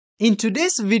In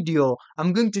today's video,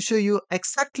 I'm going to show you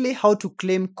exactly how to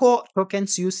claim core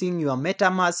tokens using your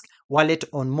MetaMask wallet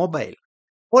on mobile.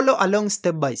 Follow along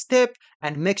step by step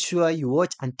and make sure you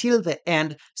watch until the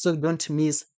end so you don't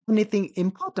miss anything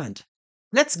important.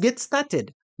 Let's get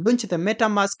started. Launch the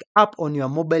MetaMask app on your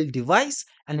mobile device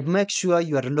and make sure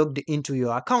you are logged into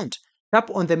your account.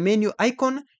 Tap on the menu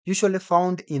icon, usually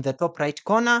found in the top right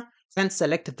corner, and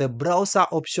select the browser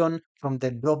option from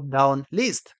the drop down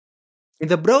list. In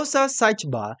the browser search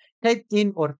bar, type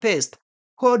in or paste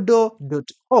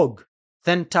kodo.org,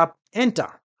 then tap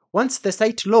enter. Once the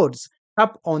site loads,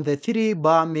 tap on the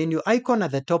three-bar menu icon at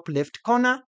the top left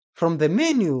corner. From the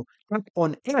menu, tap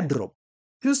on airdrop.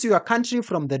 Choose your country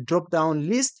from the drop-down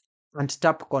list and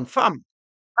tap confirm.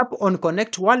 Tap on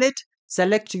connect wallet,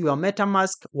 select your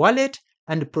MetaMask wallet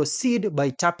and proceed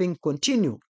by tapping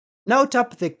continue. Now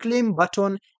tap the claim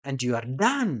button and you are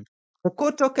done. The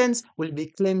core tokens will be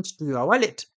claimed to your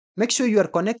wallet. Make sure you are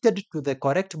connected to the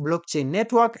correct blockchain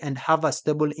network and have a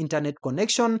stable internet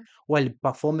connection while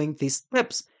performing these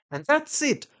steps. And that's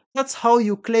it. That's how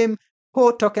you claim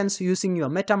core tokens using your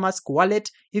MetaMask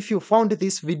wallet. If you found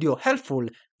this video helpful,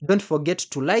 don't forget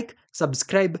to like,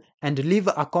 subscribe, and leave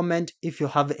a comment if you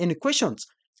have any questions.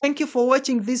 Thank you for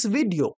watching this video.